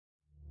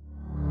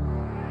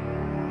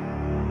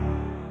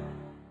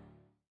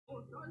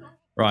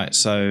Right,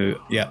 so,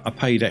 yeah, I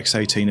paid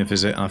X18 a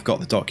visit and I've got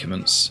the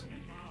documents.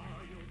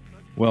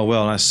 Well,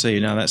 well, I see.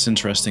 Now that's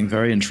interesting,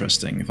 very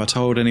interesting. If I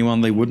told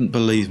anyone, they wouldn't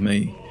believe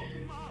me.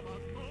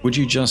 Would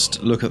you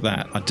just look at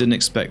that? I didn't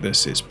expect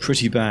this. It's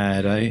pretty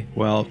bad, eh?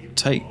 Well,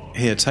 take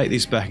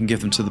these back and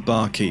give them to the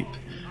barkeep.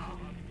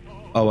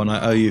 Oh, and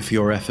I owe you for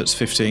your efforts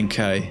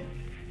 15k.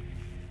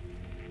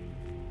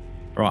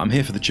 Right, I'm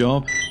here for the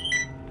job.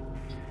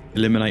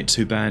 Eliminate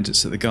 2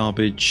 bandits at the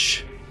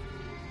garbage.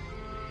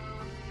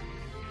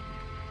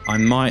 I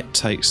might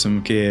take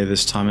some gear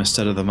this time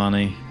instead of the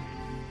money.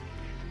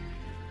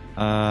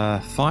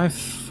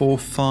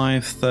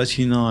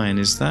 54539,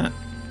 is that?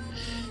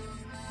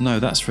 No,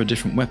 that's for a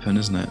different weapon,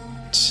 isn't it?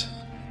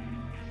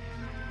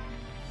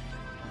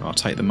 I'll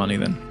take the money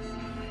then.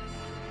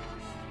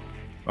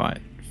 Right,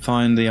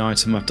 find the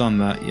item. I've done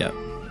that, yep.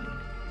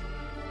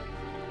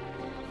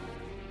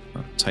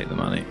 I'll take the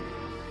money.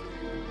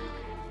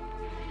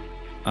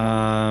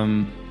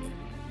 I'm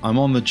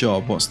on the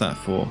job. What's that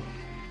for?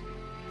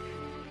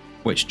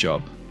 Which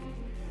job?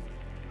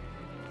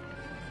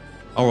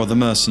 Oh, the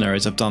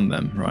mercenaries. I've done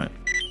them, right.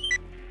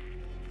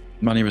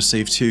 Money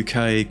received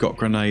 2k, got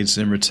grenades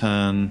in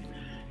return.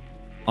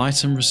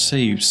 Item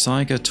received,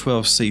 Saiga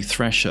 12C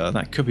Thresher.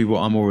 That could be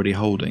what I'm already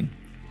holding.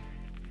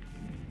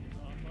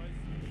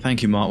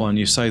 Thank you, Mark 1.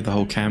 You saved the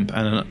whole camp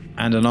and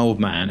an old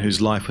man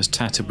whose life was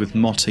tattered with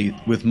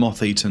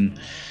moth-eaten,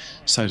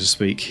 so to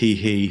speak. Hee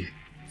hee.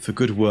 For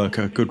good work,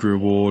 a good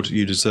reward.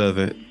 You deserve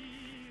it.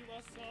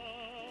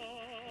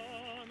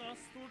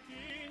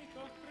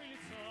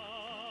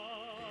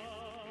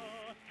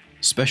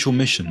 Special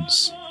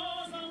missions.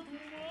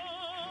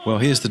 Well,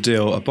 here's the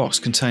deal. A box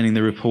containing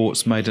the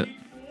reports made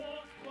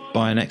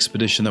by an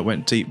expedition that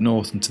went deep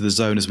north into the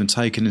zone has been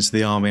taken into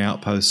the army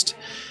outpost.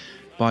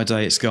 By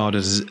day it's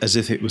guarded as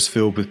if it was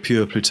filled with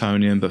pure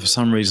plutonium, but for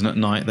some reason at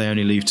night they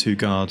only leave 2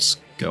 guards.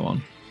 Go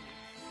on.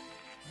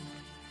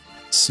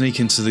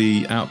 Sneak into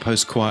the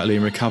outpost quietly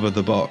and recover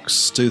the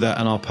box. Do that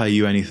and I'll pay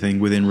you anything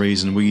within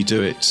reason. Will you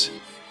do it?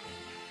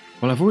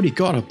 Well, I've already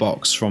got a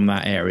box from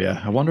that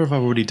area. I wonder if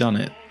I've already done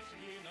it.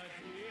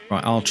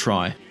 Right, I'll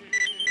try.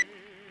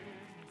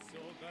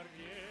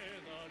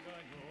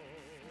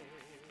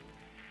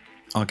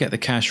 I'll get the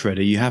cash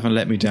ready. You haven't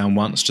let me down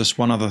once. Just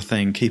one other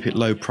thing. Keep it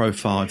low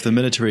profile. If the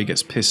military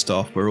gets pissed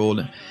off, we're all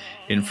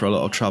in for a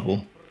lot of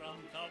trouble.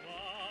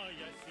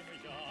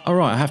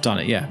 Alright, I have done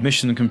it. Yeah,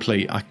 mission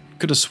complete. I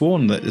could have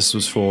sworn that this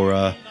was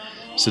for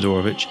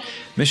Sidorovich.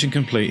 Mission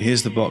complete.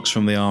 Here's the box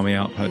from the army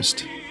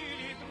outpost.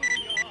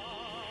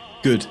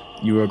 Good.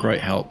 You were a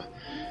great help.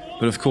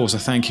 But of course, a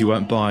thank you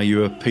won't buy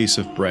you a piece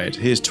of bread.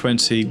 Here's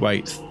 20,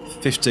 wait,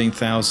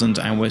 15,000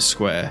 and we're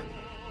square.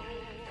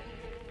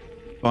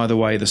 By the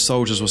way, the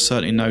soldiers will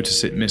certainly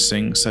notice it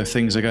missing, so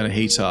things are going to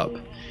heat up.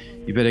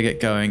 You better get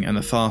going, and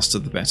the faster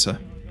the better.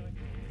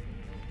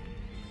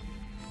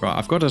 Right,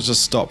 I've got to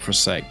just stop for a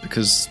sec,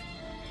 because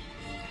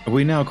have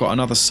we now got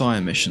another sire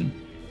mission?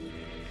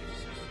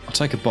 I'll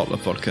take a bottle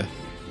of vodka.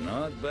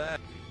 Not bad.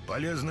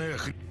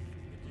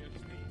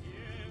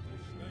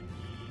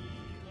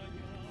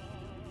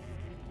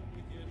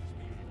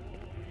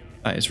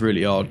 That is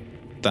really odd.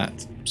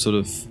 That sort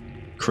of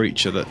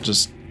creature that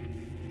just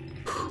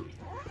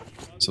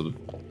sort of,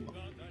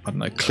 I don't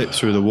know, clipped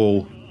through the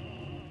wall.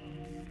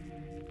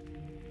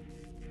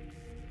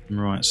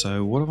 Right,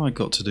 so what have I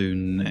got to do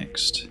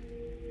next?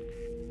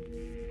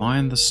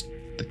 Find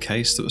the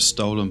case that was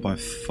stolen by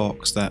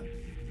Fox. That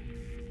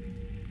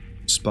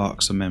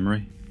sparks a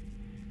memory.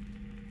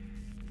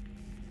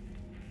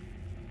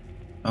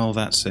 Oh,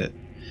 that's it.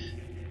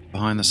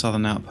 Behind the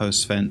southern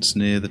outpost fence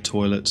near the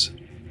toilet.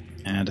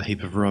 And a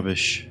heap of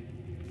rubbish.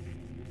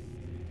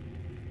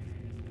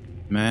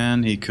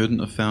 Man, he couldn't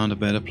have found a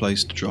better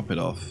place to drop it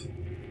off.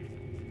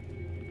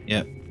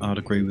 Yep, I'd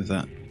agree with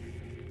that.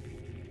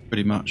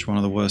 Pretty much one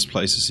of the worst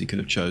places he could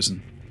have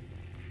chosen.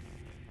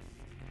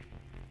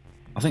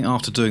 I think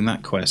after doing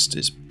that quest,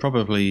 it's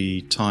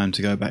probably time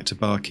to go back to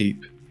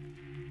Barkeep.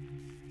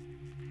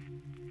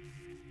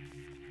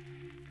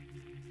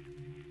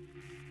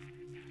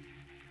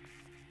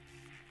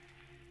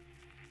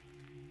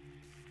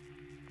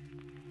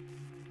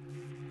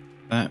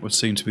 That would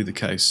seem to be the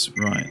case.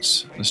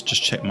 Right, let's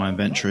just check my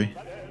inventory.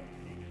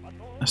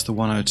 That's the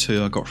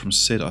 102 I got from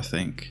Sid, I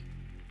think.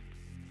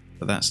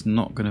 But that's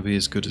not going to be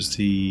as good as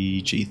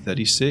the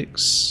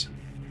G36.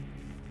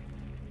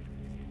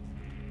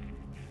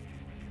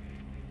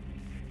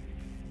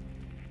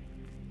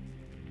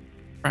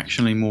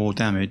 Fractionally more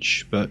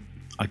damage, but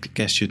I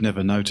guess you'd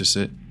never notice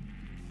it.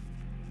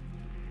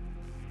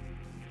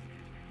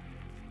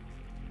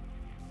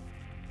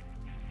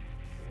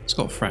 It's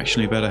got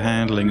fractionally better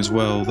handling as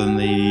well than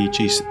the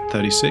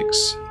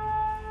G36.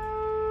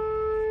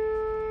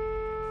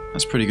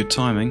 That's pretty good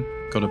timing.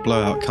 Got a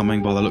blowout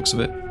coming by the looks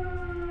of it.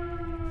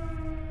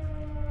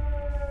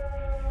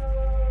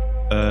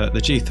 The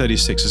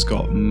G36 has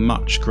got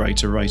much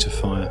greater rate of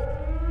fire.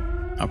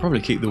 I'll probably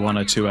keep the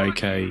 102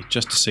 AK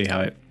just to see how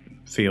it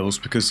feels,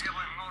 because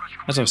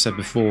as I've said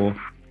before,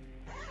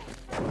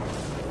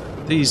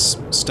 These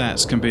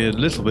stats can be a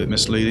little bit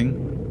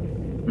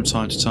misleading from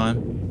time to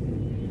time.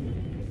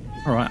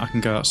 Alright, I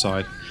can go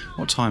outside.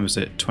 What time is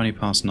it? 20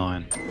 past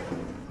 9.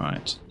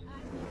 Right.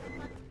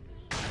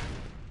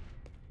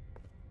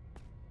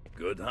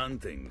 Good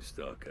hunting,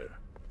 Stalker.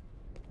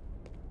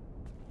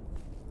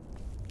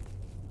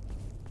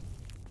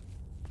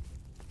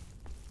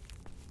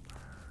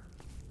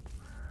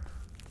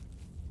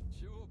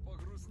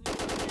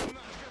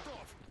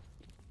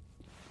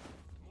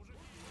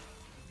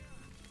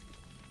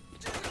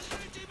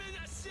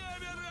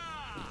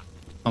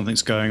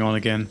 Something's going on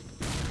again.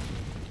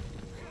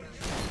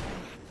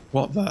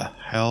 What the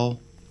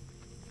hell?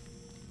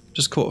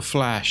 Just caught a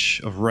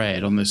flash of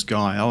red on this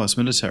guy. Oh, it's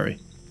military.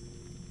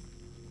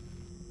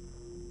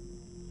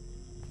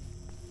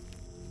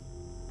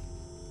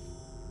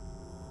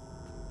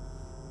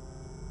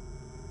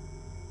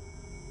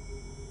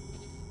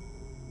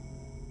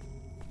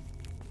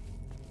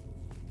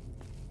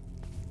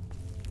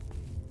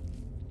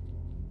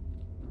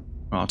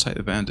 Right, I'll take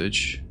the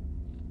bandage.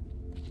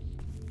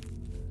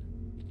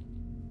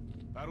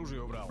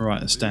 Right,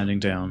 they're standing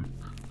down.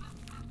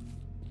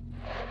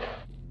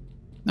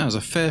 Now, there's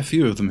a fair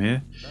few of them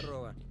here.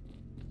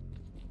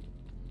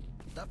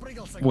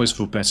 Always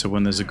feel better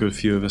when there's a good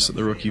few of us at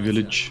the rookie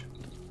village.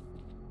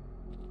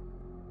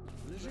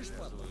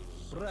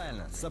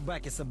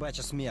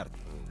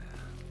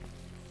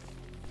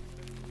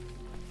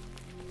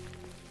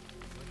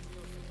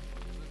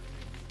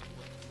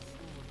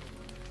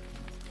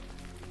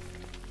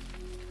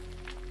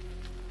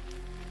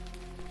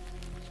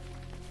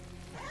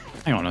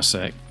 Hang on a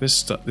sec.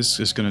 This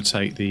is going to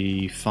take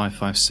the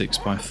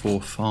 5.56 by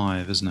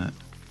 4.5, isn't it?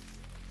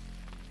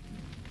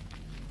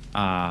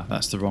 Ah,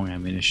 that's the wrong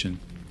ammunition.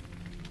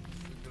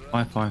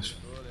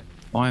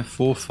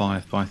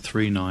 5.45 by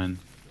 3.9.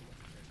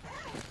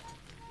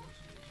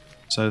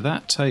 So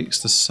that takes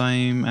the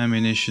same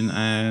ammunition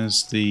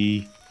as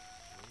the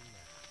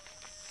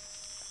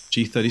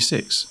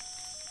G36,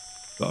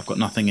 but I've got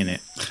nothing in it.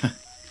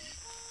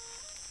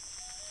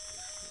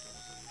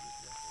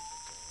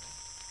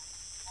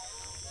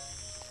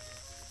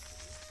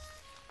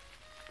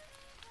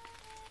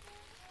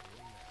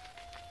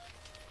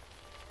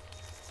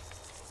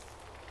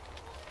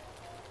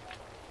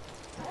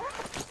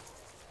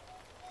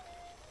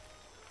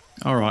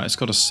 Alright, it's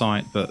got a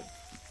sight, but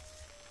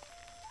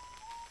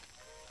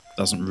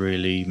doesn't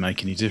really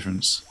make any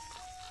difference.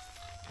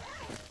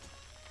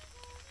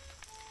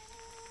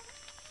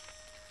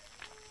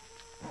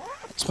 I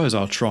suppose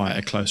I'll try it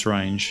at close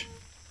range.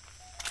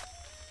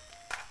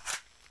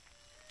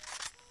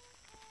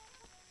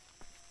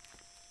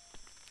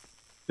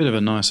 Bit of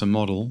a nicer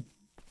model.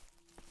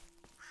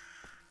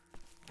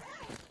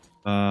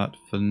 But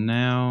for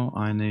now,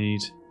 I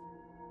need...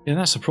 Yeah,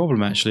 that's the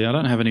problem actually. I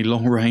don't have any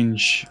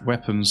long-range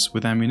weapons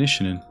with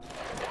ammunition in.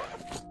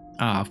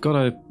 Ah, I've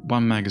got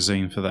one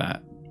magazine for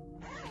that.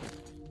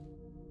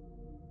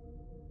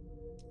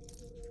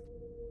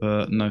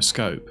 But no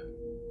scope.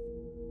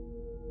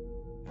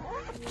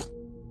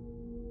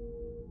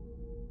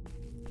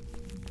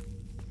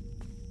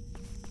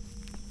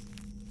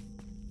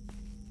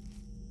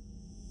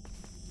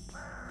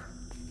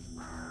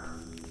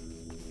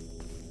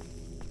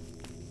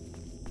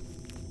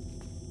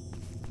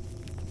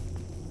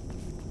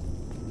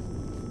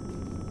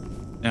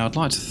 Now I'd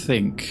like to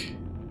think...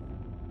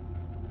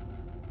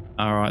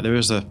 Alright, there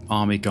is an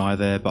army guy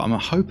there, but I'm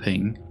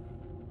hoping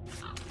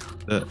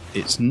that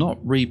it's not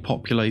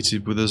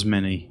repopulated with as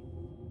many.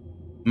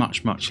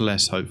 Much, much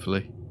less,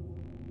 hopefully.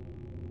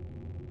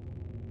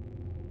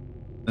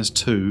 There's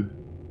 2.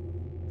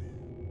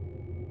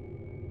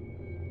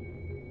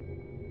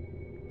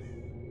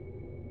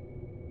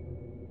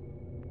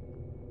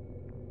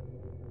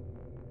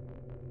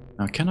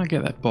 Now, can I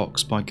get that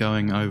box by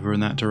going over in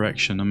that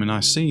direction? I mean,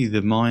 I see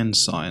the mine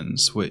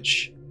signs,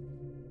 which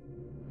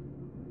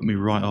put me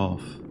right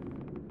off.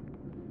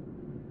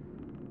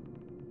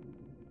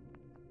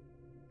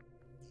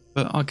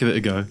 But I'll give it a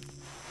go.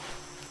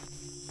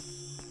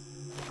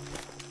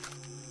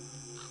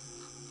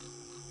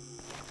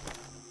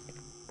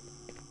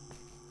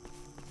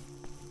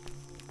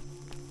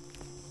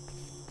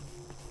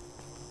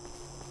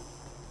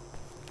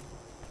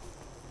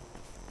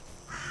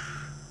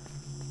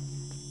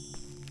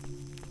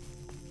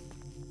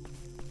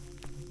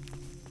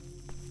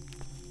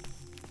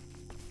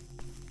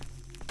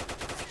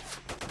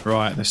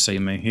 Right, they see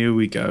me. Here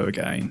we go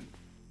again.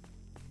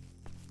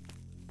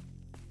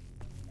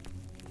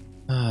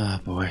 Ah,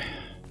 boy.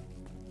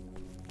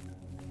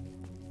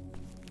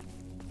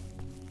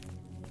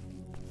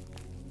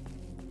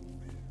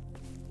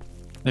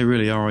 They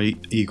really are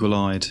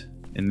eagle-eyed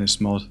in this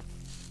mod.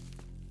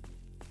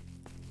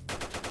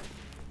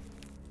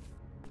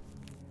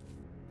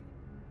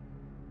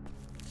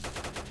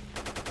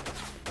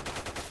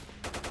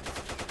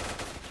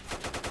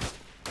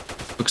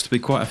 Looks to be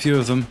quite a few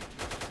of them.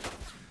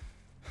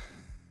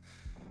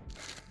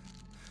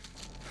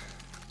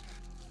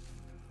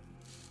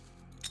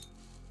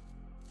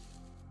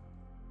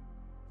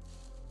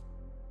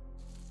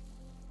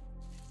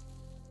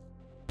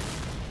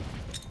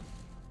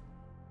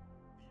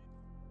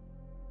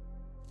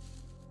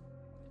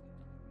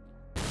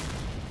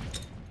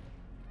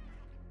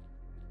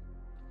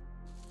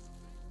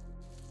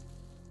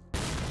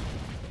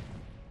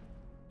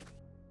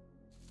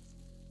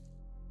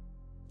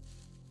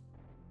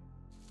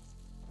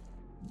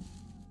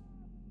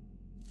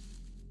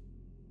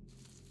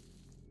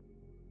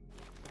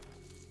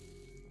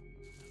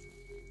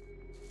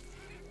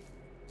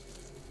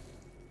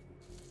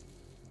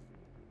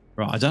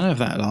 Right, I don't know if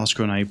that last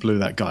grenade blew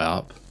that guy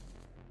up.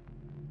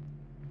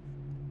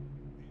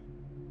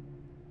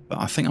 But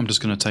I think I'm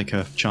just going to take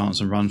a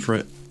chance and run for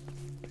it.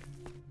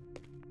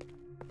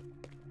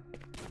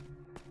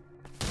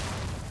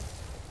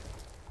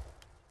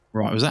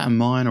 Right, was that a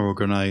mine or a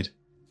grenade?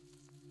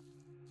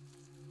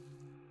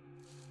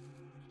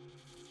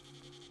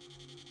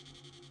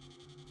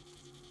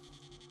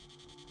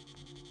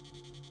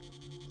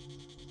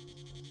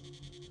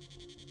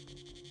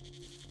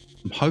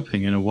 I'm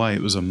hoping in a way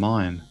it was a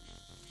mine.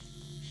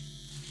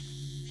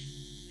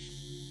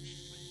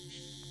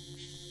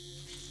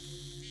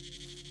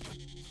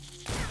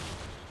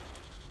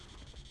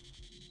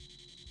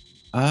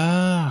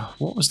 Ah,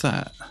 what was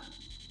that?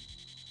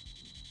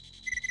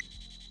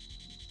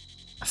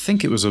 I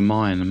think it was a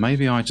mine, and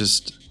maybe I've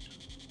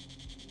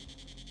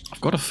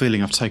got a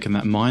feeling I've taken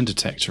that mine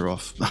detector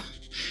off.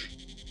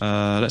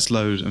 Let's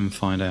load and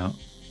find out.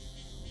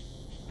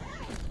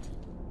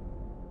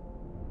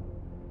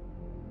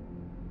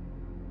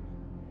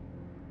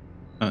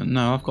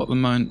 No, I've got the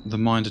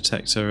mine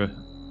detector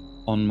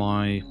on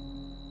my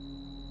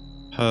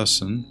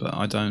person, but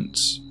I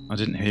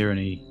didn't hear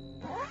any.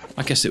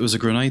 I guess it was a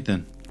grenade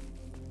then.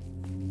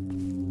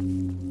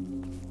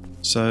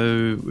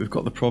 So we've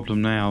got the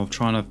problem now of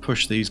trying to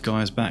push these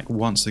guys back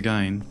once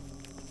again.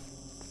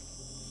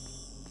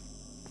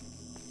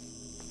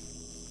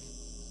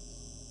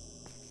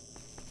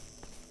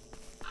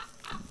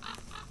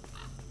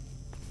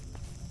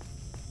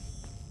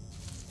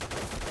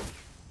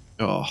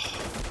 Oh.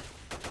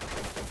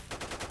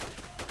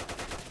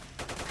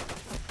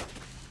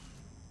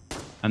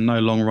 And no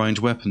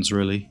long-range weapons,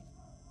 really.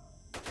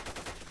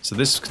 So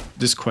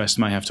this quest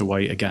may have to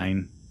wait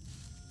again.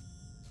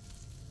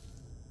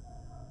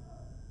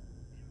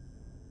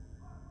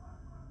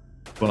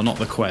 Well, not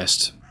the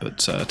quest,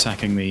 but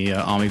attacking the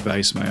army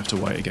base may have to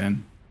wait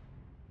again.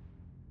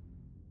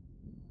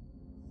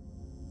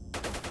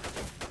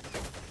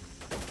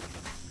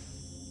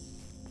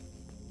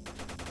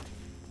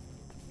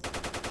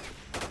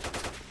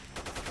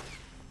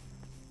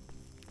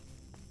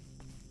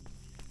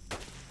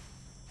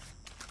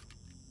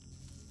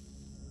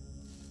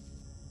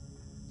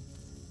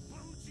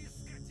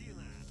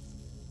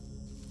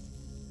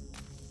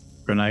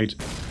 Grenade.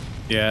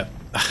 Yeah.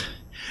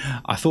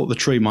 I thought the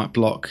tree might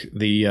block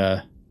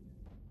the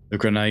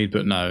grenade,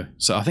 but no.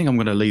 So I think I'm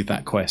going to leave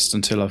that quest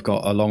until I've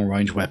got a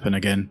long-range weapon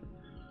again.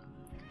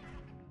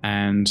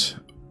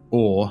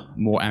 Or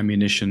more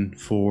ammunition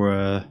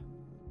for...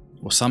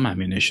 or some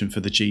ammunition for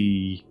the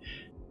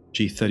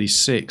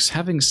G36.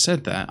 Having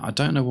said that, I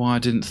don't know why I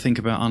didn't think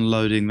about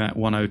unloading that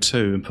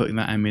 102 and putting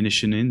that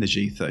ammunition in the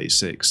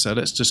G36. So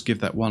let's just give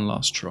that one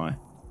last try.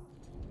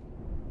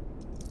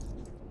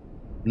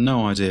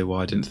 No idea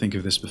why I didn't think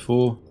of this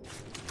before.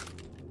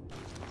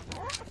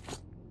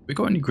 We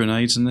got any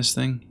grenades in this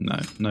thing? No,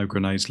 no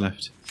grenades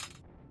left.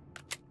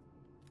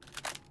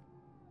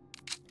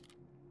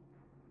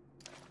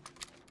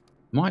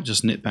 Might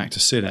just nip back to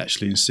Sid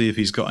actually and see if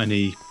he's got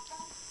any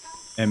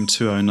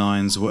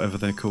M209s or whatever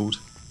they're called.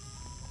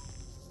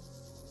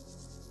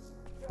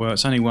 Well,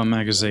 it's only one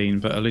magazine,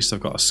 but at least I've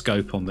got a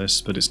scope on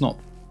this, but it's not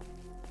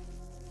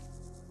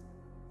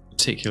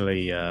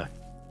particularly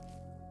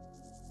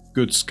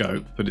good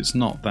scope, but it's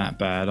not that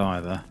bad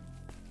either.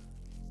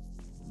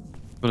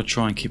 Got to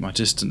try and keep my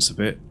distance a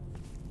bit.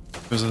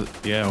 Because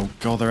yeah, oh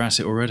god, they're at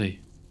it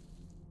already.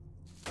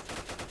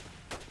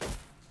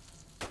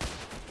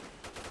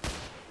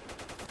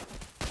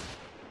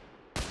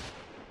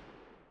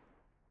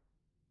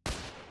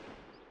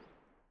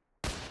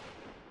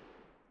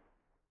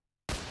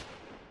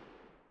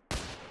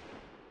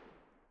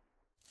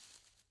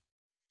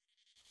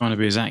 Trying to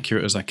be as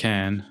accurate as I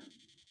can.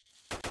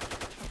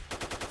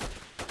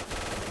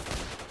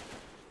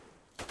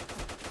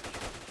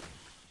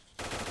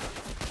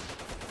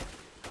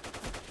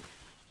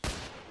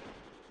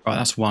 Right,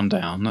 that's one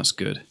down, that's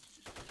good.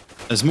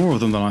 There's more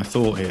of them than I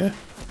thought here.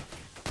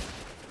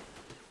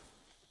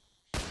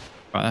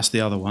 Right, that's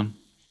the other one.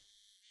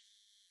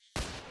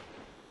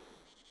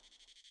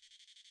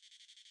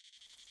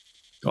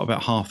 Got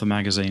about half the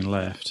magazine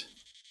left.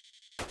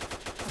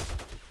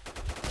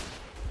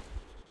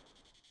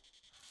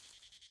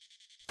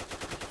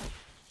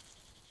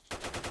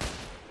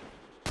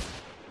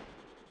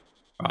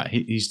 Right,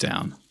 he's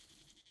down.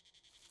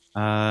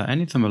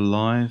 Any of them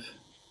alive?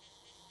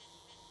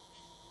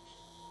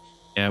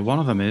 Yeah, one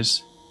of them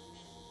is.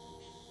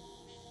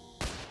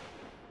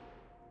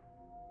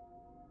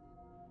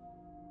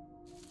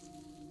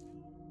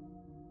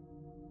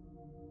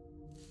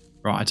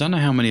 Right, I don't know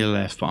how many are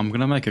left, but I'm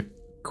going to make a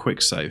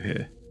quick save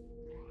here.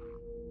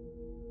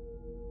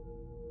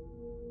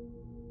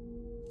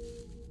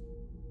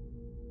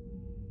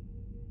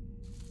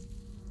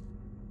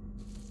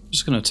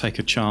 Just going to take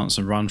a chance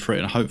and run for it,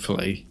 and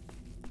hopefully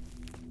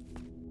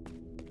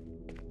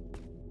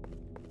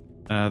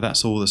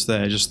that's all that's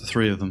there, just the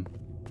three of them.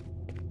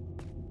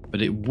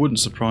 But it wouldn't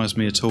surprise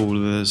me at all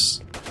if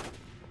there's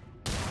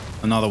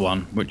another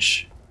one,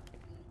 which...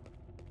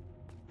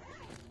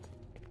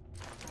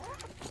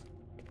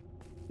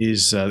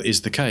 is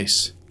the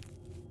case.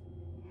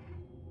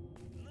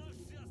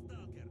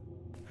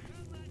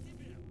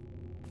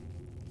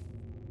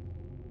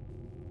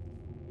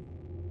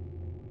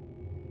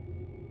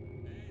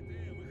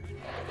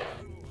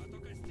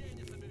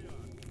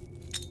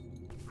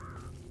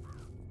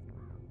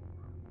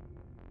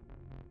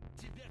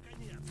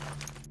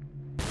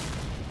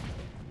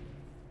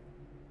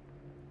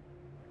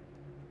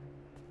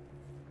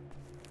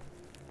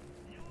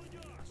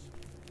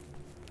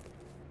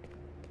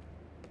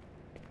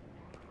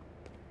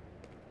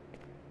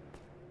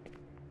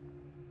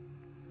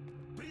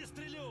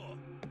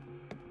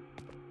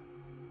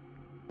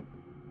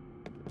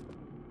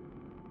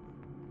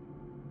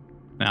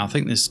 Now I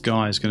think this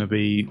guy is going to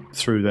be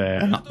through there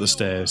and up the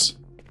stairs.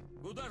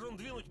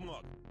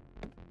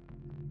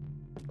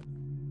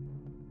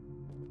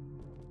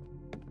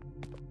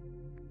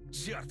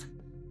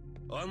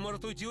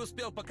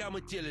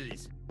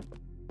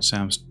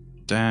 Sounds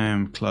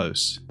damn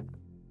close.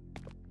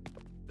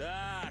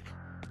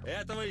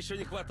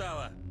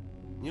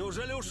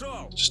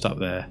 Just up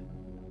there.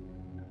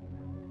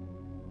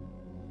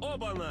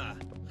 Оба-на!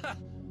 Ха!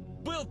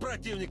 Был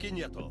противник и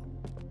нету.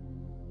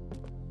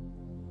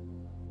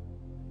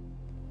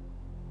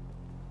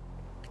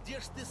 Где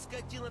ж ты,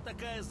 скотина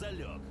такая,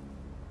 залег?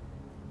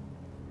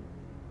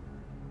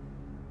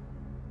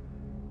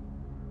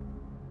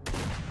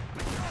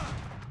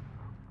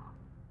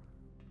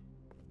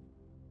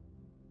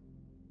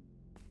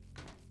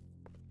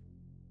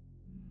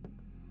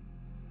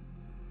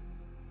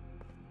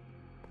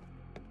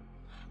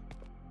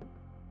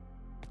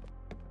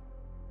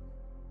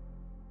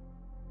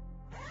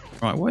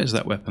 Right, what is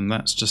that weapon?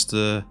 That's just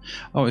a...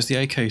 Oh, it's the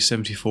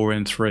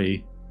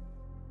AK-74N3,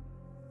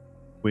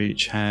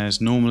 which has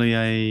normally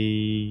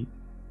a...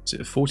 Is it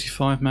a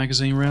 45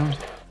 magazine round?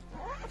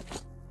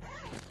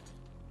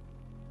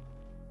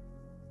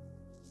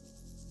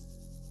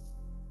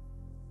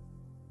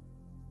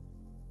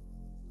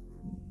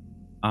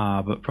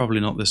 Ah, but probably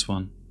not this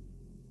one.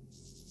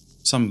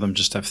 Some of them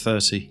just have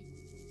 30.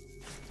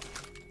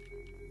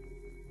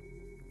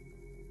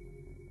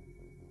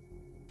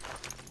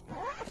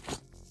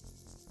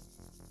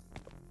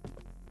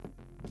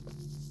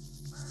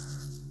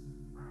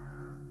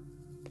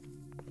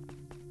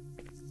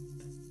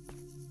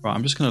 Right,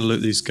 I'm just going to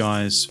loot these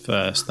guys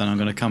first, then I'm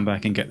going to come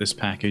back and get this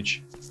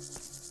package.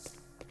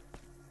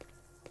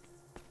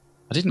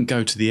 I didn't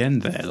go to the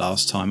end there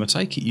last time. I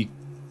take it you...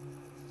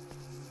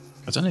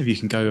 I don't know if you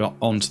can go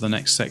on to the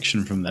next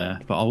section from there,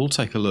 but I will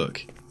take a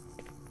look.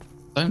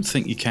 I don't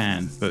think you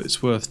can, but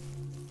it's worth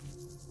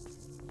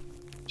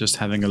just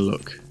having a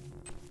look.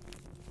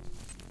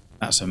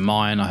 That's a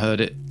mine, I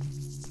heard it.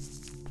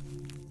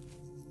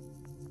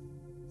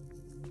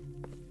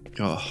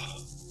 Oh.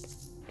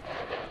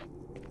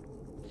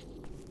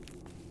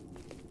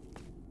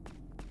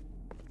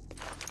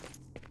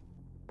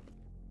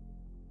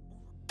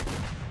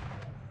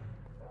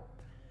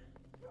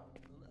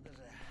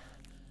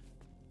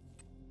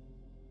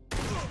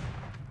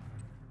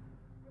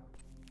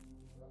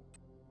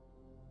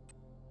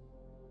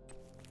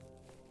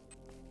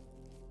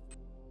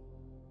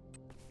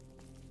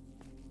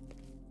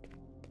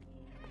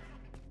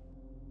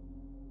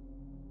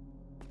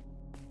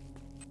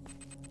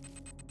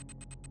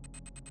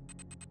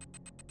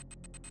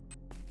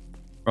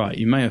 Right,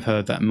 you may have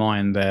heard that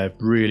mine there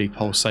really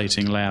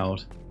pulsating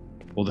loud.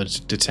 Or the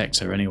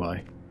detector,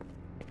 anyway.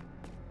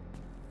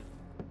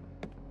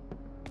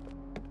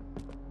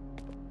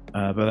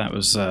 But that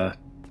was... I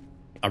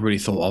really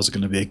thought I was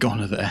going to be a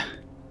goner there.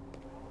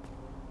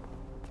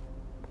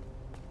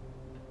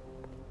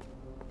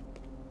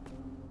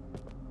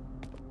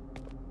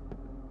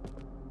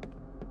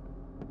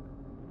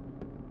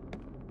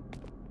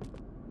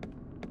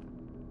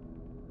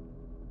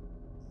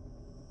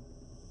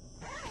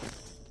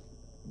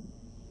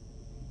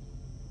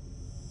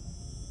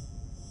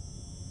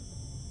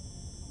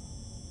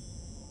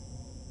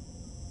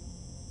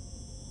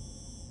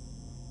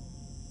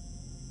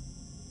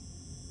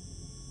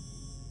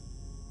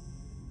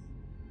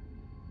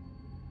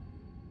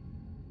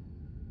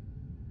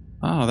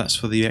 Ah, that's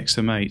for the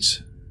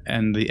XM8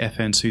 and the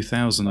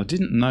FN2000. I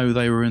didn't know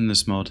they were in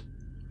this mod.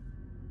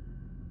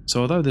 So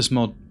although this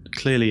mod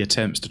clearly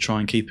attempts to try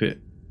and keep it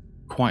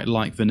quite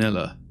like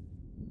vanilla,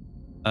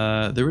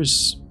 there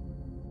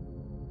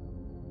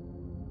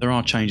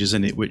are changes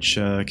in it which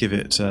give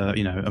it,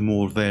 you know, a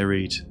more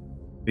varied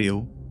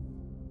feel,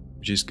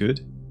 which is good.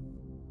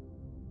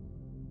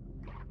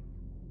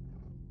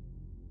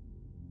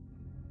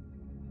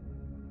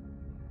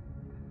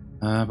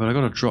 But I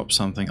got to drop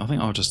something. I think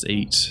I'll just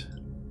eat.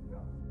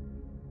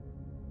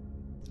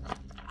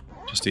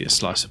 Just eat a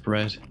slice of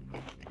bread.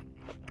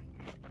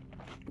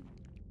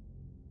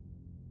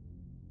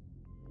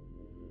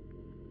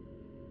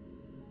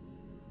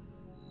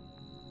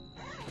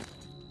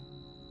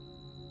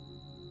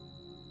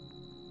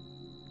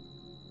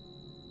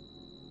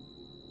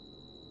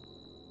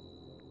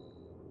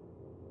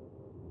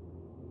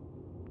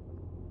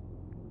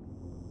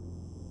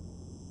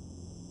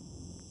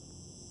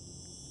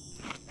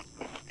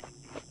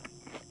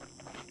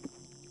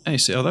 Hey,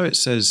 see, although it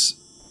says,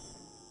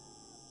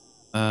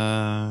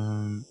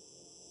 yeah,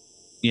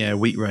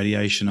 weak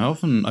radiation, I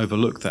often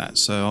overlook that,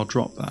 so I'll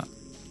drop that.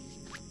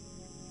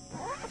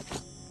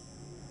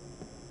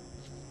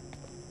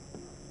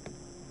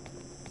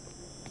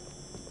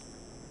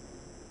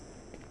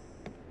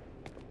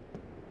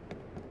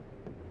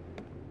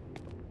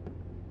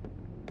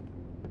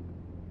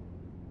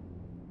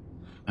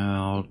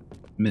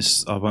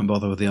 I won't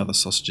bother with the other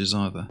sausages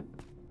either.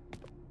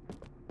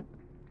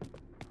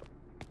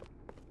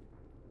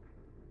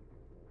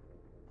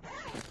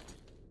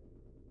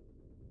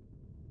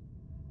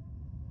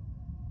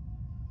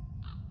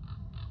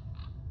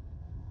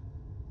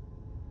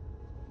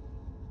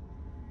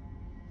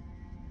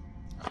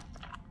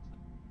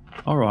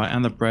 Alright,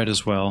 and the bread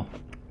as well.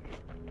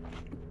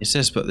 It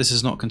says, but this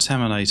is not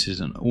contaminated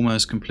and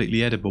almost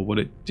completely edible. Well,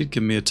 it did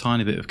give me a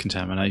tiny bit of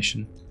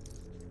contamination.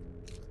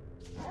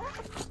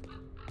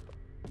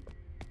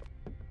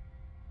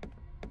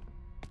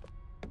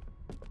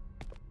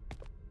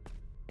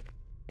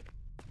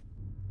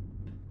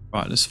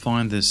 Right, let's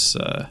find this...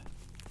 I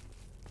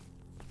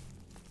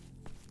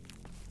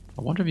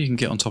wonder if you can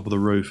get on top of the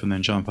roof and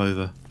then jump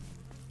over.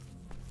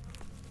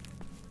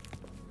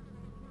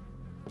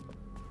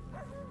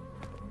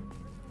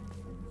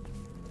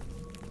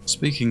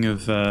 Speaking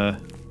of... well,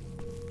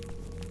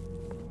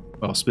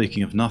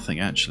 speaking of nothing,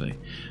 actually.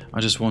 I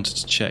just wanted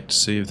to check to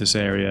see if this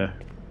area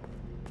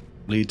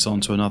leads on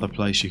to another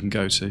place you can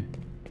go to.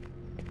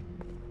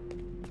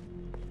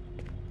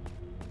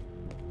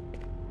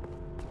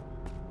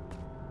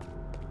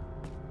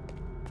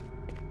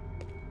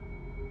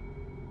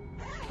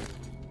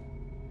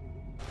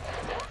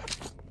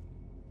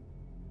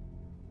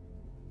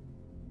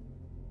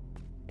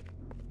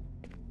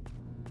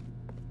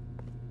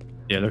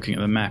 Yeah, looking at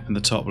the map in the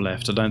top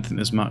left, I don't think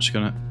there's much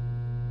gonna...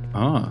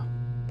 Ah.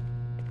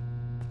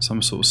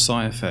 Some sort of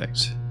side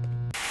effect.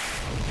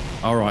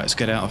 Alright, let's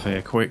get out of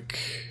here, quick.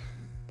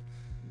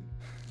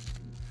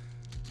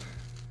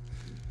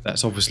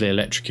 That's obviously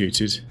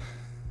electrocuted.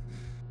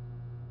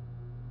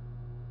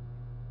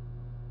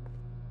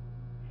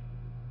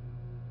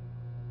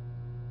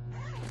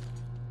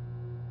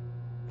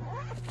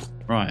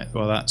 Right,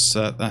 well that's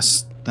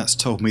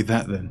told me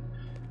that then.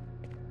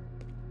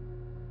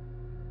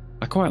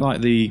 I quite like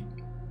the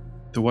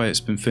way it's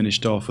been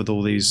finished off with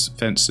all these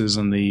fences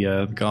and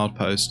the guard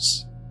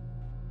posts.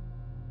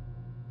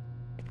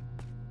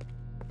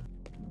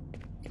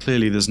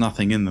 Clearly there's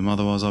nothing in them,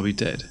 otherwise I'll be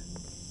dead.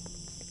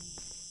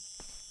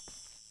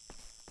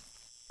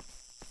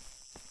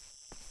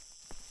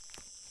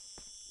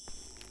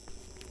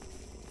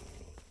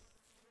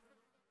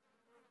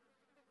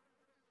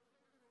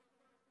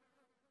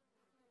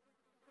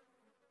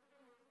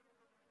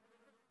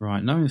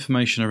 Right, no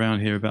information around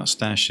here about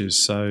stashes,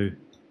 so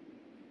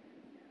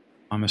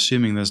I'm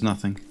assuming there's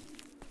nothing.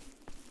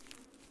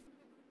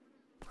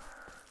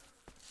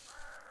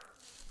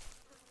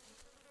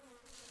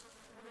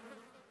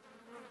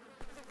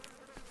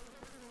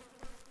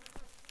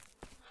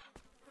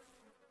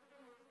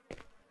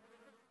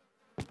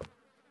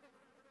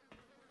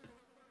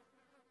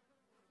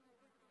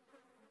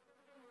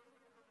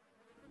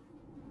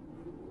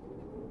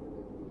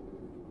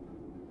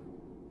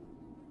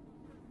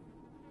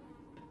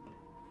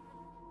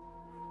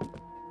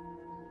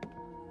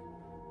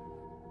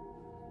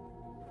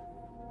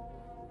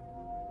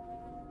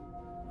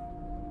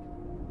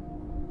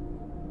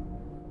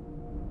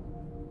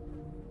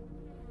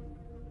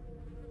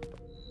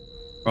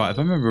 Right, if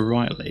I remember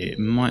rightly, it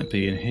might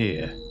be in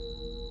here.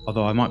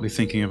 Although I might be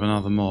thinking of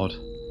another mod.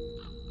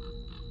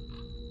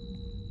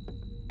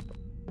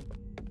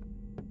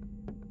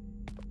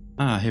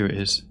 Ah, here it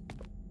is.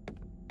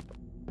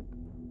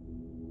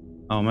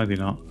 Oh, maybe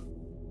not.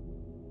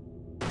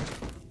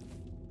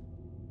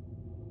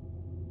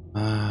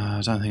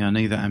 I don't think I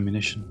need that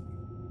ammunition.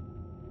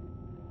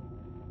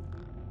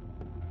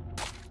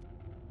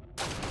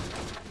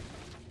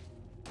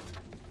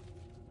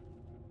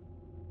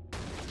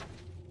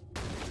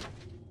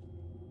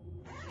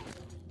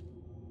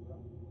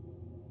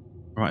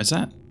 Right, is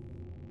that?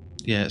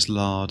 Yeah, it's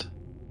lard.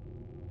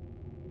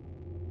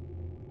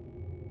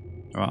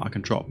 Alright, I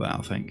can drop that,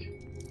 I think.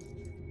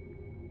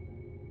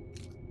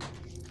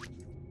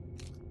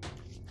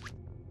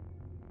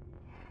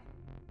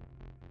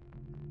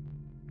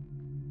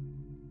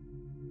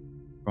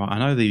 Right, I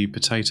know the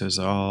potatoes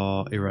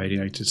are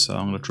irradiated, so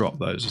I'm going to drop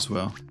those as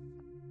well.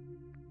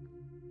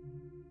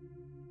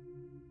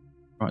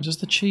 Right, does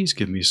the cheese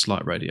give me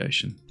slight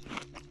radiation?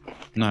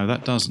 No,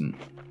 that doesn't.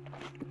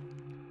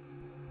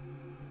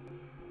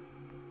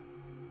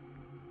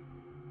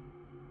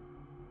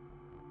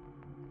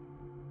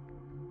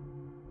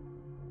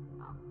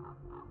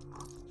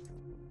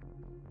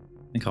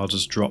 I think I'll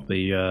just drop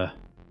the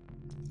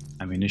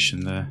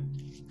ammunition there.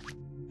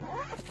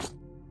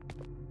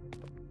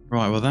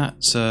 Right, well that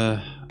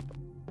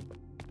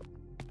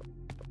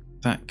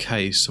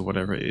case, or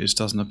whatever it is,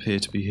 doesn't appear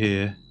to be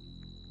here.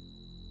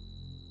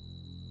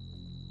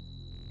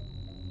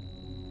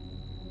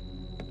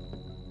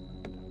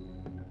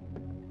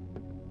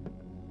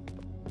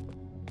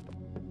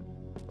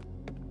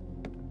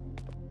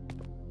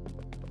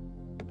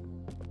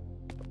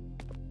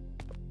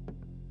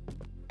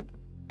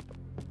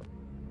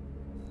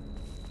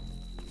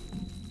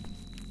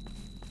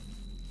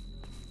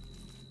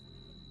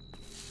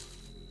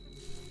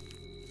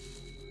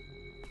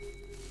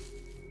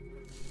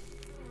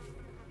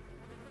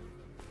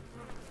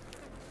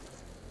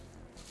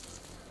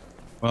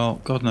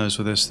 Well, God knows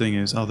where this thing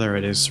is. Oh, there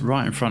it is.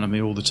 Right in front of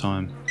me all the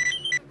time.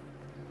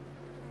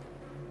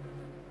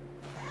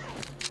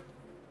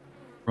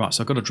 Right,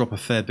 so I've got to drop a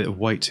fair bit of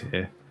weight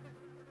here.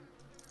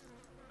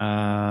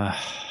 I'll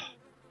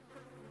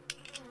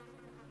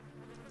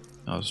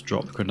just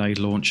drop the grenade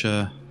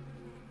launcher.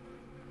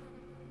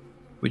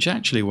 Which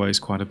actually weighs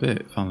quite a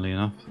bit, funnily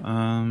enough.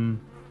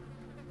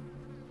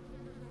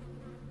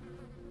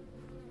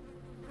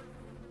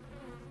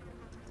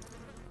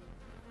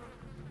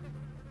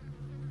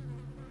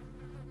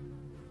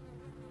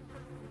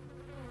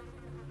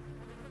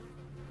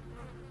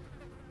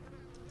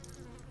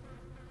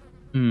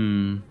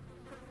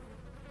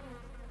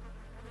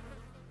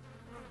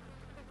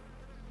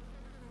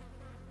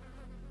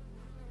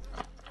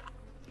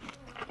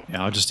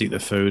 Yeah, I'll just eat the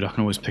food. I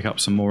can always pick up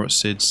some more at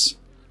Sid's.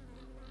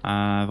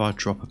 If I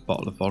drop a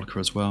bottle of vodka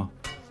as well.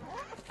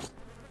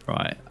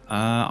 Right.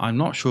 I'm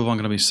not sure if I'm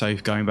going to be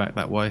safe going back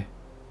that way.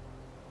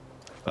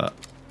 But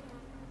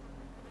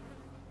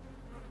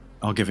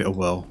I'll give it a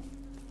whirl.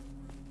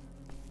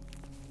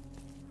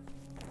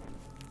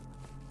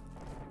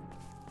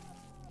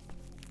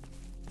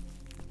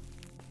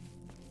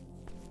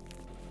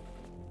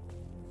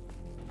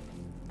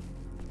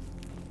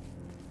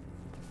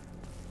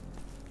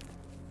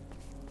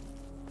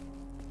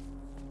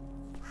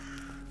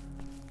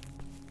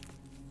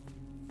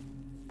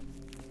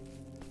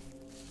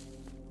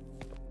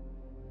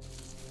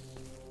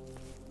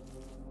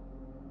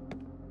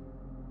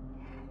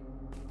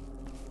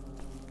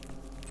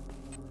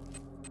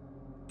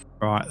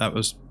 Right, that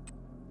was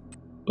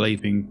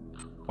bleeping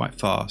quite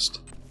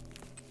fast.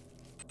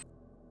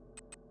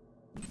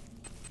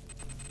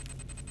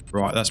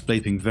 Right, that's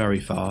bleeping very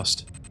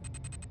fast.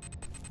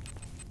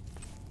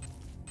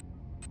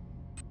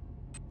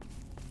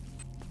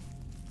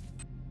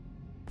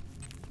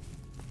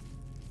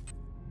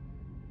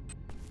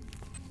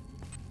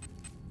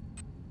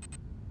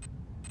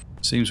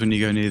 Seems when you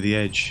go near the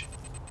edge.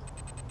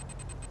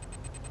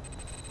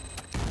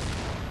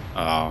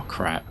 Oh,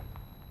 crap.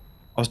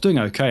 I was doing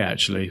okay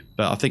actually,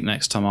 but I think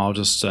next time I'll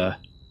just, I'm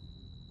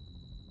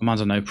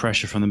under no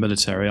pressure from the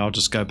military, I'll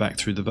just go back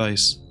through the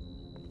base.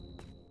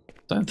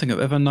 Don't think I've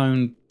ever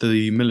known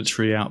the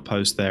military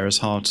outpost there as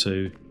hard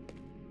to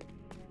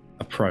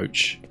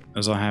approach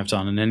as I have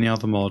done in any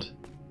other mod.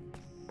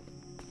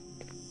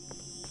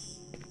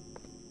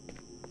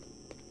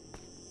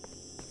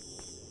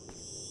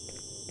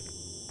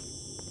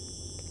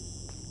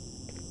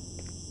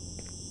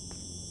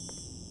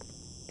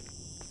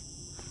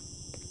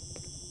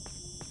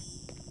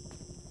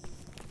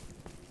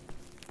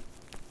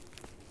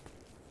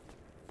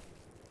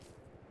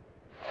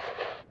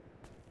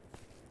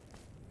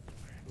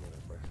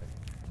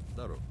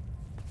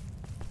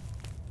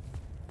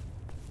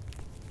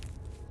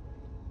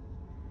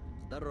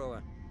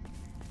 Здорово.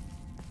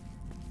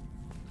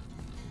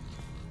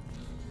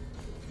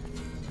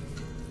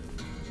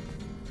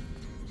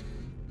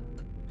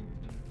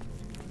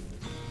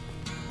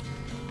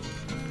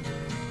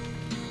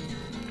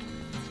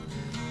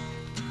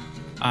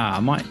 I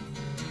might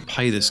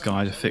pay this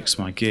guy to fix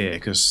my gear,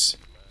 because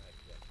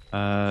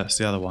it's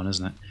the other one,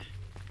 isn't it?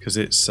 Because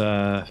it's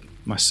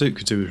my suit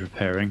could do with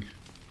repairing.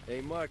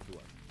 Hey, Markwa.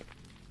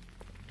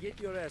 Get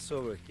your ass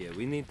over here.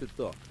 We need to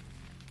talk.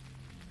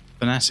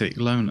 Fanatic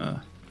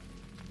loner.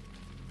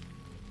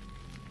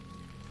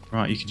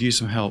 Right, you could use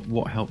some help.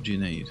 What help do you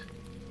need?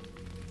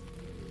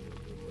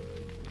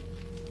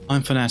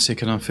 I'm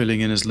Fanatic and I'm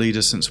filling in as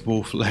leader since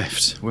Wolf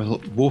left.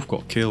 Well, Wolf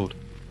got killed.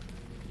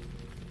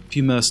 A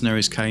few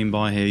mercenaries came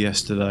by here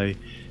yesterday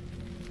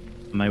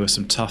and they were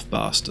some tough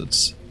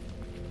bastards,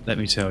 let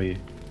me tell you.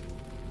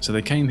 So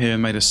they came here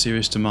and made a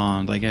serious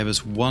demand. They gave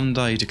us 1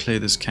 day to clear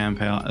this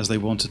camp out as they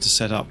wanted to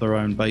set up their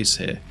own base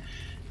here.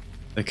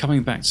 They're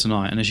coming back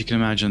tonight, and as you can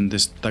imagine,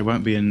 they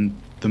won't be in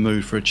the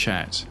mood for a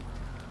chat.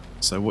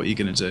 So what are you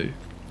going to do?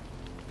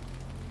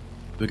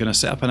 We're going to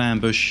set up an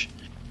ambush,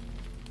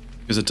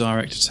 because a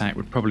direct attack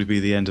would probably be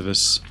the end of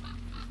us.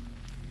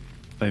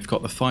 They've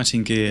got the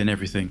fighting gear and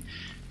everything,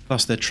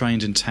 plus they're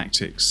trained in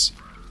tactics.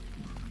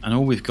 And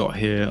all we've got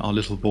here are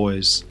little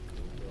boys.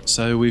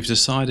 So we've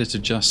decided to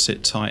just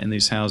sit tight in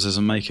these houses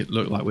and make it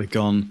look like we're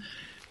gone.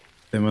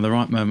 Then when the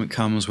right moment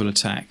comes, we'll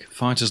attack.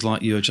 Fighters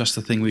like you are just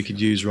the thing we could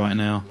use right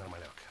now.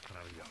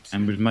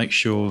 And we'd make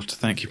sure to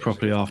thank you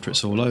properly after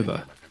it's all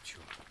over.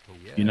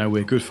 You know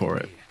we're good for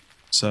it.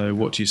 So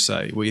what do you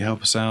say? Will you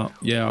help us out?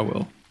 Yeah, I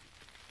will.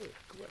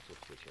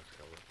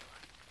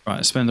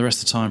 Right, spend the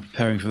rest of the time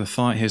preparing for the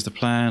fight. Here's the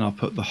plan. I'll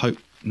put the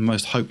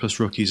most hopeless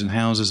rookies in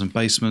houses and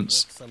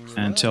basements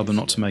and tell them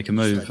not to make a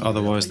move.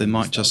 Otherwise they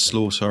might just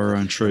slaughter our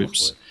own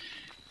troops.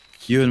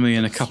 You and me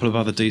and a couple of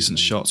other decent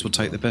shots will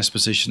take the best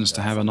positions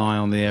to have an eye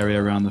on the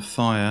area around the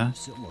fire.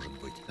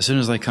 As soon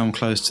as they come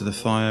close to the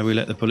fire, we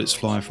let the bullets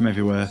fly from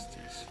everywhere.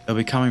 They'll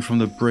be coming from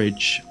the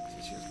bridge,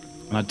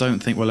 and I don't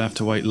think we'll have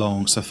to wait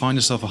long, so find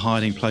yourself a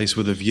hiding place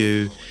with a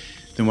view,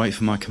 then wait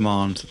for my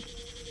command.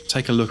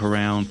 Take a look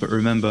around, but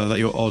remember that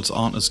your odds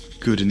aren't as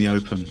good in the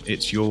open.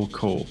 It's your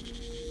call.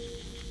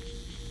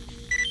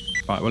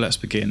 Right, well, let's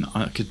begin.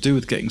 I could do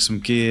with getting some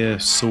gear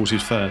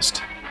sorted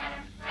first.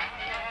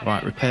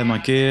 Right, repair my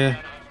gear.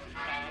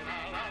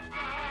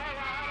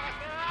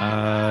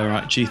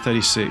 Right,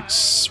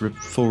 G36,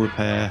 full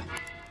repair.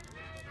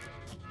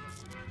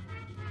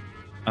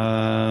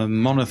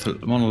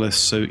 Monolith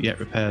suit, yeah,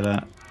 repair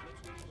that.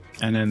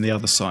 And then the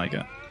other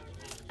Saiga.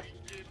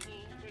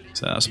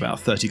 So that's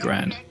about 30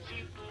 grand.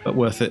 But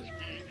worth it.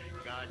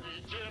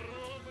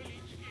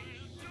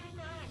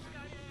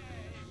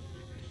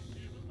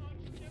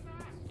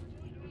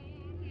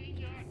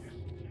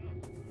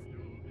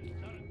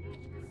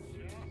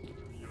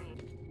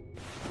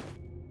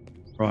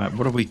 Right,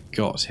 what have we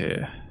got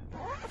here?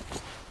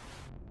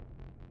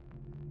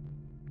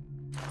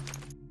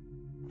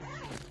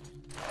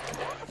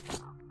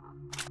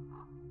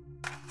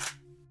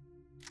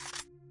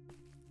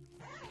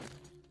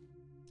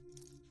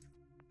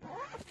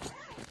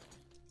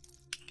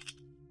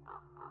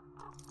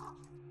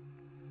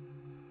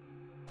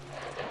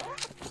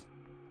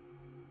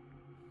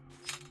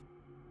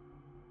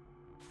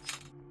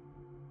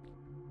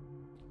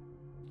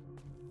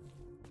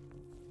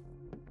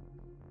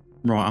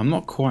 Right, I'm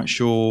not quite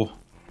sure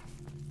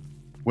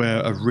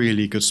where a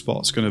really good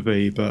spot's going to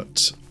be,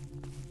 but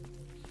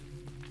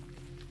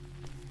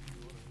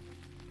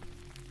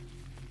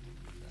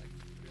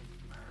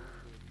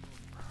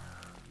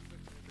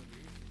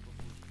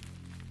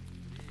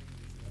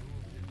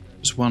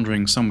just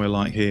wondering somewhere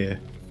like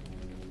here.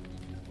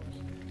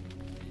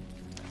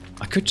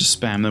 I could just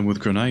spam them with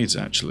grenades,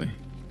 actually.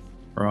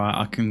 Right,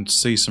 I can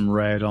see some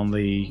red on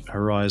the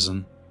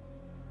horizon.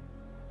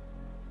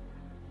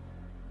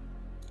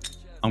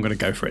 I'm going to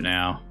go for it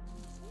now.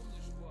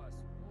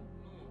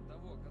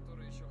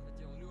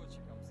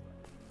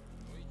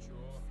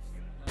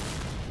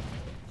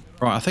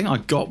 Right, I think I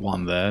got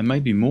one there,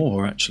 maybe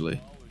more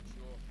actually.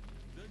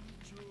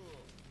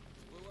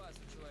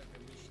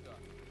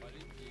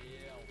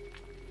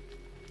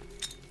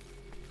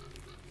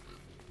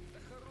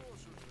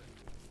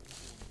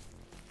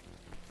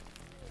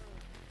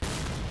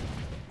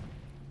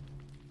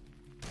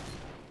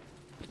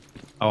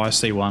 Oh, I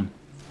see one.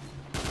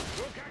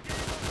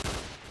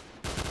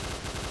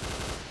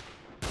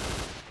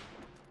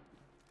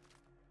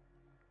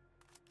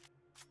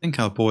 I think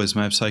our boys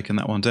may have taken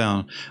that one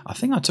down. I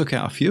think I took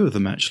out a few of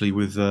them actually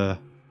with that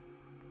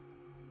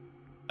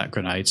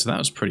grenade, so that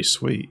was pretty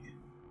sweet.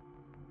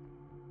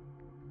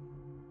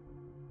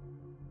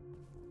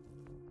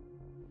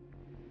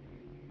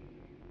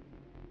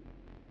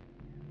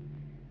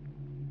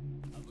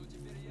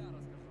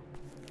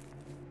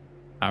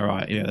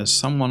 Alright, yeah, there's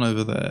someone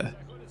over there.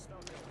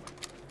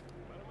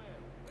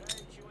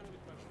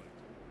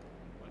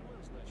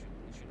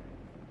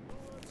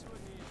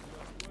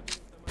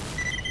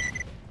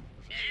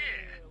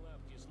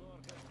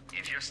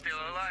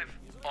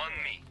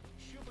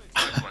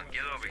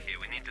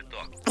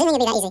 I didn't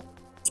think it'd be that easy.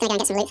 Just gonna go and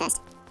get some loot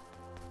first.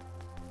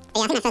 But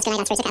yeah, I think that first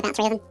grenade I threw took out about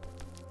 3 of them.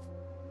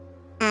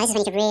 This is when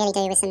you could really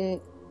do with some, you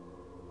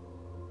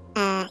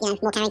know,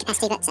 more carrying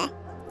capacity, but, right,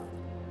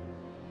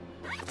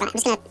 I'm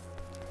just gonna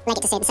leg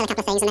it to sit, sell a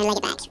couple of things, and then leg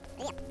it back.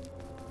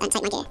 Don't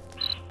take my gear.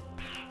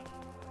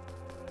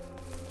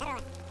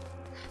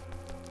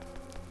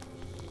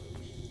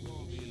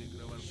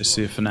 Let's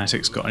see if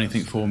Fanatic's got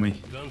anything for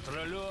me.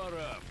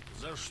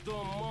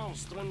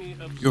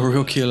 You're a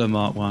real killer,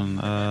 Mark 1.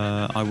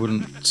 I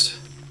wouldn't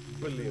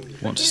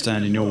want to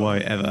stand in your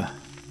way ever.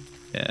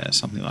 Yeah,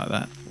 something like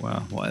that.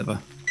 Well,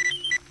 whatever.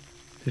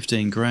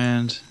 15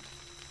 grand.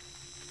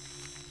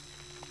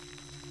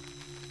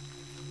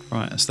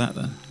 Right, that's that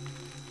then.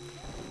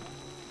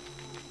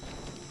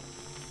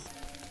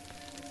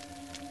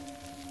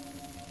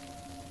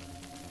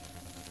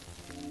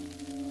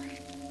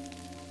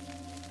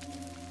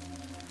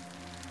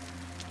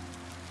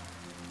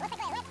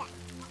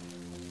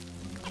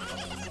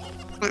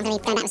 Right, I'm going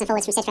to be going backwards and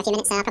forwards from Sid for a few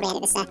minutes, so I'll probably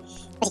edit this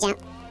footage out.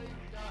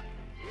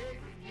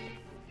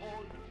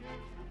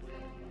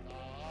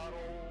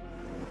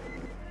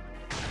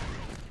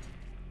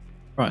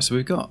 Right, so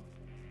we've got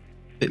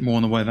a bit more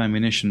in the way of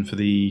ammunition for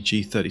the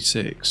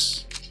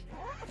G36.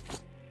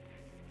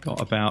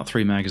 Got about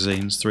 3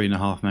 magazines,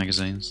 3.5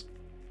 magazines.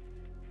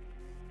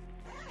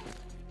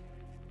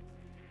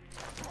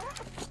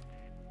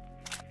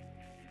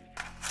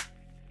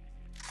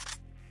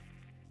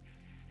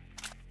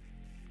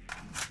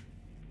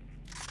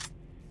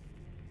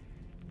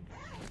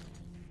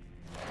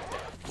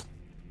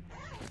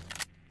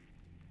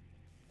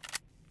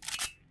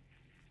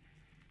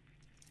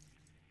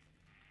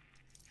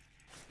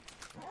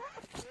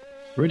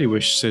 Really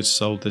wish Sid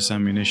sold this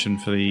ammunition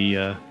for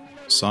the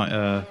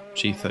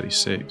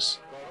G36.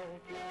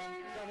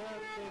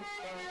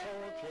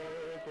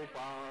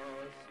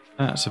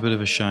 That's a bit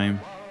of a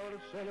shame.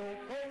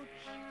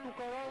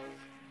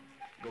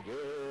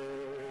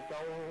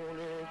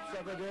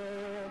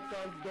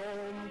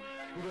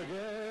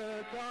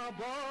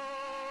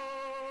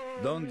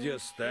 Don't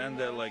just stand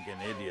there like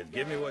an idiot.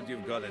 Give me what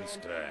you've got and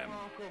scram.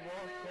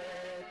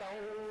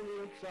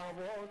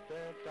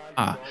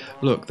 Ah,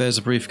 look, there's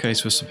a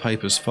briefcase with some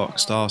papers.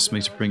 Fox asked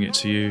me to bring it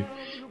to you.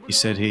 He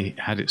said he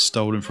had it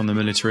stolen from the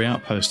military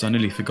outpost. I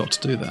nearly forgot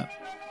to do that.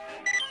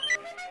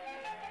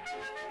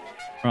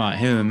 Right,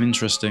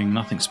 interesting,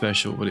 nothing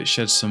special, but it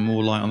sheds some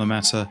more light on the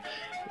matter.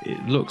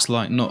 It looks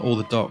like not all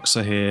the docs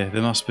are here.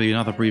 There must be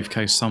another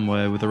briefcase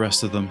somewhere with the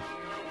rest of them.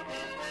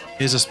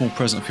 Here's a small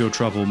present for your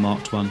trouble,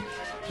 marked one.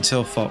 And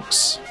tell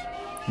Fox,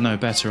 no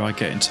better, I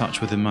get in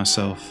touch with him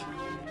myself.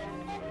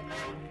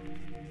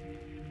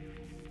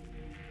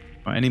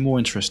 Right, any more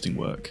interesting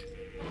work?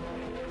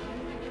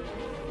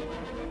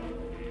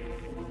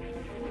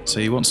 So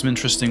you want some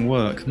interesting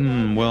work?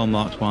 Well,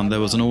 marked one. There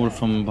was an order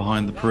from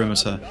behind the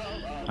perimeter.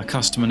 A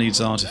customer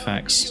needs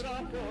artifacts.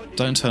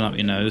 Don't turn up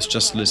your nose,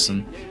 just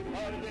listen.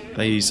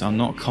 These are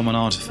not common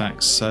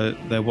artifacts, so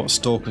they're what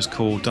stalkers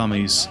call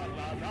dummies.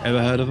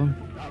 Ever heard of them?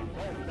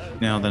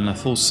 Now then, a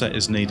full set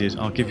is needed.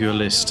 I'll give you a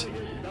list.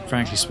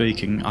 Frankly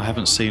speaking, I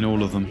haven't seen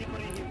all of them.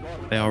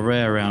 They are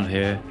rare around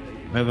here.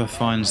 Whoever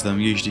finds them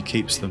usually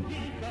keeps them.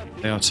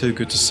 They are too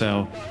good to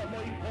sell.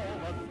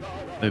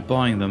 Though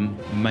buying them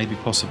may be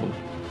possible.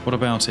 What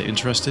about it?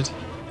 Interested?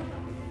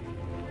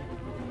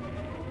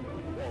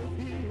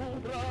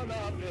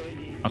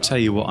 I'll tell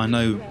you what, I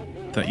know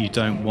that you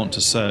don't want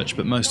to search,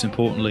 but most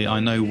importantly, I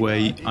know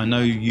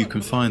you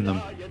can find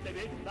them.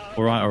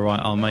 Alright,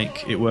 I'll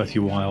make it worth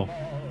your while.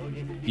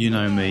 You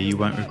know me, you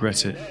won't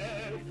regret it.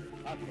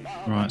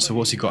 Right, so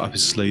what's he got up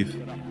his sleeve?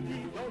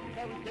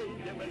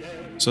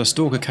 So a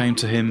stalker came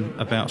to him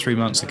about 3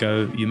 months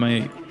ago. You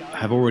may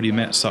have already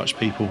met such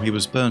people. He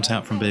was burnt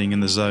out from being in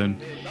the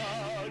zone.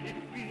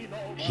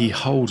 He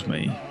holed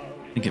me.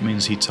 I think it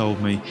means he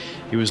told me.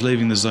 He was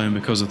leaving the zone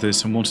because of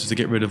this and wanted to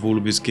get rid of all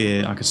of his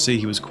gear. I could see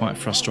he was quite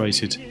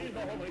frustrated.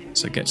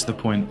 So get to the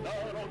point.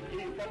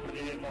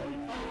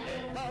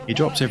 He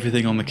dropped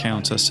everything on the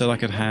counter, said I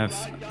could have,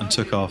 and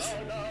took off.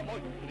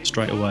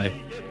 Straight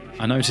away.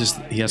 I noticed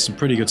he had some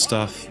pretty good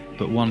stuff,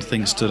 but one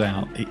thing stood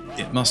out.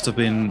 It must have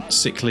been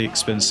sickly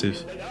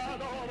expensive.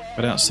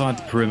 But outside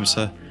the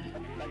perimeter,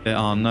 there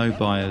are no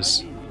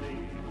buyers.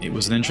 It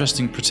was an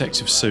interesting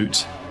protective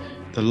suit,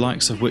 the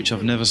likes of which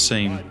I've never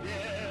seen.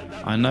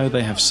 I know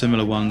they have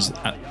similar ones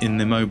in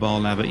the mobile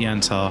lab at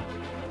Yantar.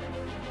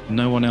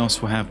 No one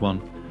else will have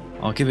one.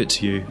 I'll give it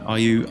to you. Are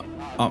you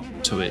up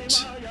to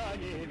it?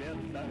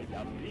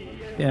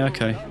 Yeah,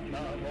 okay.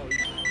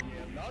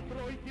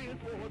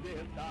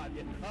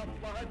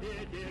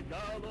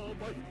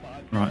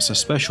 Right, so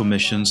special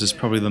missions is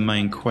probably the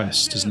main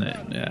quest, isn't it?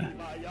 Yeah.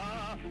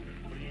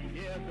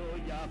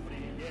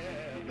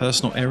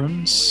 Personal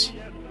errands?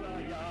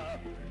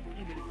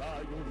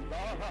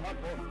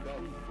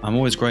 I'm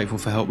always grateful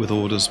for help with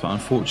orders, but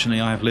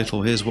unfortunately I have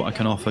little. Here's what I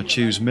can offer.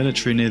 Choose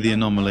military near the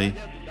anomaly.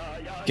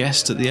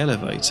 Guest at the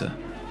elevator.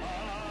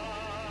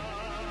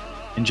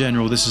 In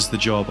general, this is the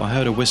job. I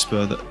heard a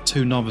whisper that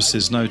 2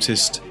 novices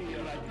noticed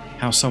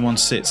how someone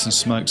sits and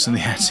smokes in the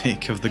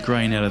attic of the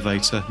grain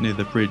elevator near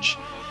the bridge.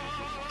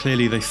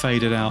 Clearly they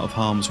faded out of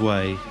harm's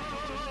way.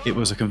 It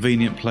was a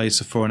convenient place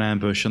for an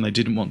ambush and they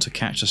didn't want to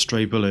catch a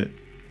stray bullet.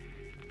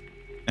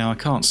 Now I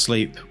can't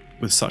sleep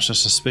with such a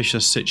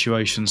suspicious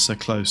situation so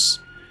close.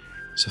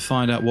 So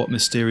find out what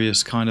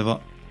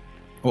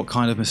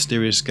kind of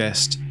mysterious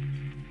guest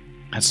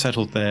had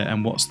settled there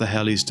and what's the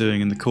hell he's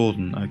doing in the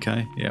cordon,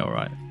 okay? Yeah,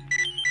 alright.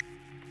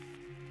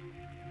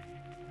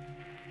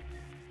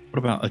 What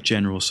about a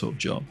general sort of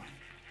job?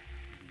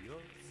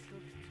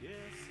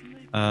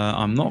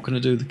 I'm not going to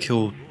do the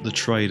kill the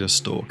trader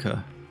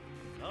stalker.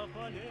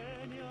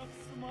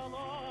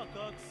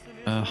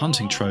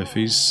 Hunting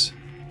trophies.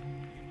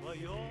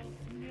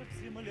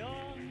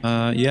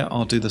 Yeah,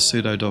 I'll do the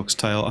pseudo dog's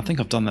tail. I think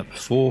I've done that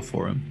before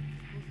for him.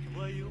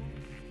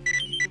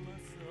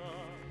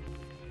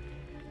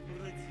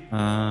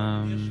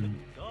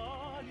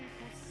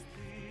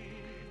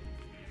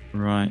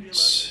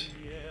 Right.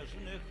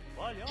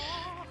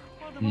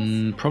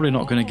 Probably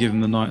not going to give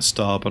him the Night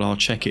Star, but I'll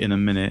check it in a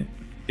minute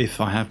if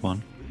I have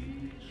one.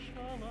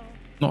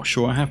 Not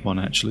sure I have one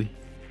actually.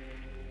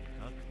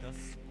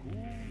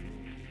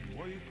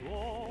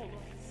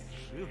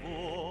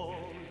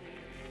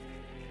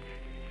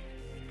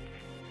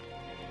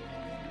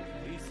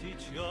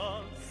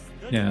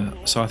 Yeah,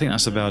 so I think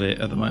that's about it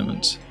at the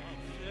moment.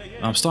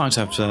 I'm starting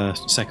to have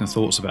second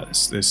thoughts about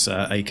this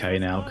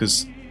AK now,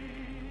 because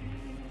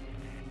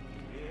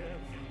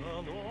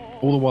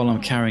all the while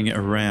I'm carrying it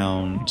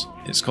around,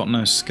 it's got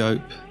no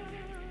scope.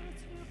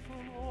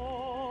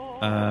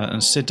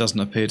 And Sid doesn't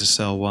appear to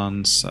sell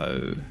one,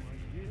 so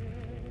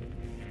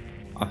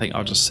I think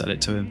I'll just sell it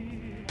to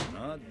him.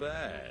 Not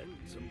bad.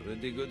 Some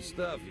pretty good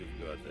stuff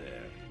you've got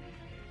there.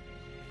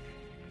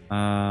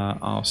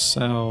 I'll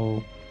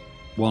sell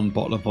 1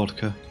 bottle of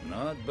vodka.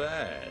 Not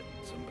bad.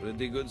 Some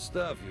pretty good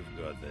stuff you've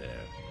got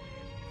there.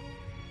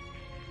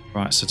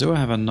 Right, so do I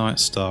have a Night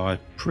Star? I'm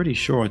pretty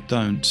sure I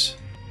don't.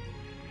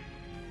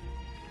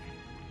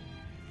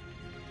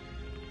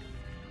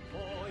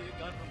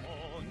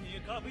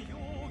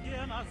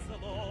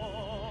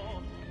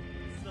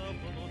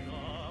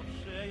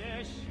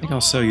 I think I'll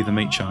sell you the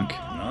meat chunk.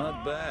 Not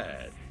Not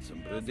bad.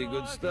 Some pretty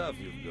good stuff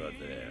you've got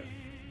there.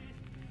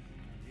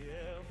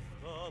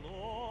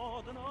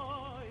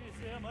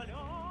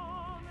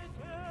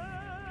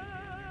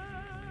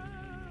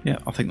 Yeah,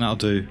 I think that'll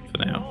do for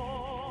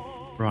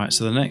now. Right,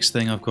 so the next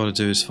thing I've got to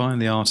do is find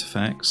the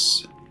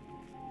artifacts.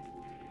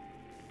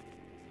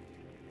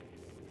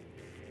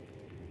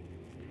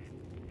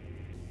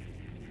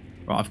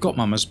 Right, I've got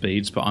Mama's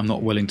beads, but I'm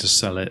not willing to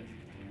sell it.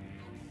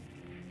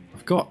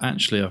 I've got,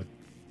 actually, I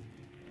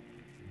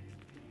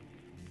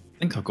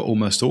think I've got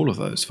almost all of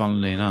those,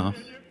 funnily enough.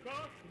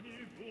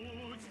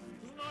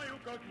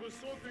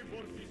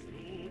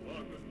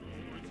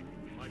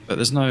 But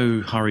there's no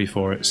hurry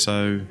for it,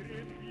 so...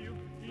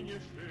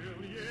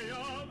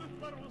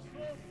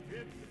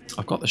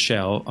 I've got the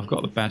shell, I've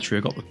got the battery,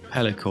 I've got the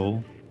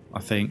pellicle,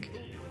 I think.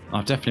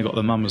 I've definitely got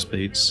the Mama's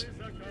beads.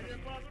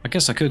 I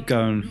guess I could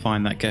go and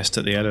find that guest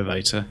at the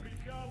elevator.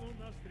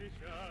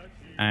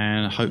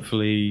 And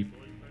hopefully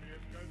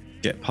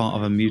get part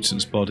of a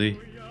mutant's body.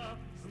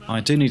 I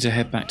do need to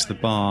head back to the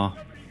bar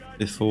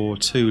before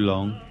too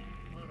long.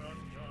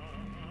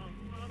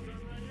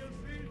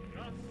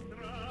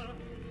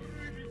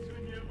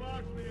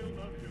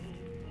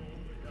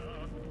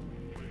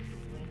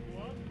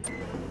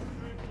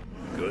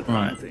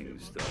 Right,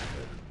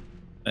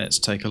 let's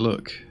take a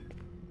look.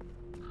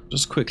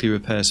 Just quickly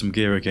repair some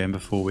gear again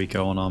before we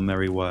go on our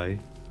merry way.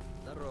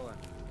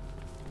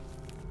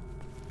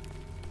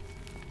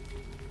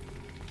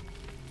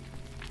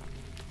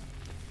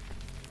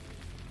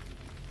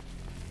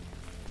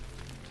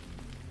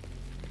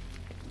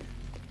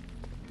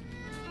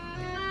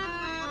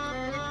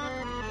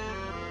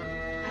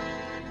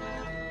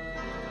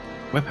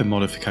 Weapon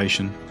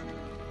modification.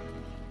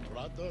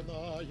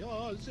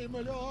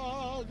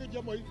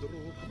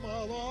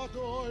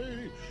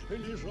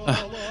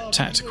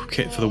 Tactical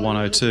kit for the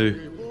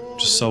 102.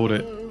 Just sold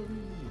it.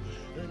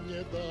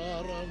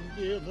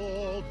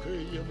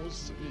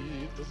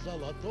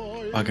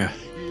 Bugger.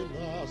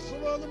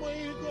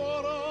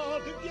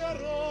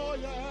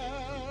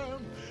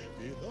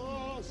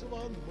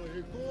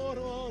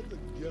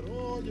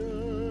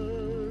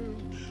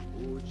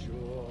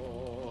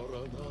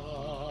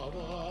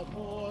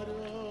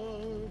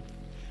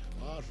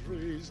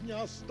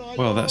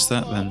 Well, that's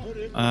that then.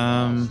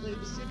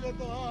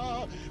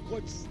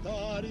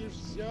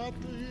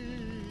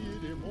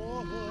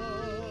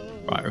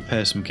 Right,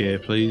 repair some gear,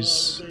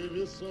 please.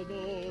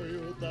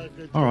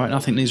 Alright,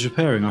 nothing needs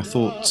repairing. I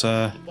thought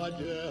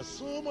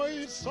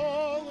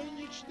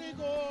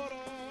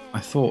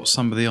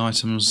some of the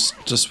items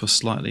just were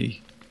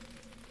slightly...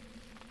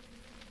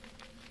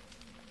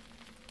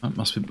 That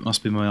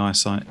must be my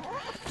eyesight.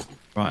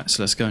 Right,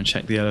 so let's go and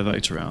check the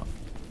elevator out.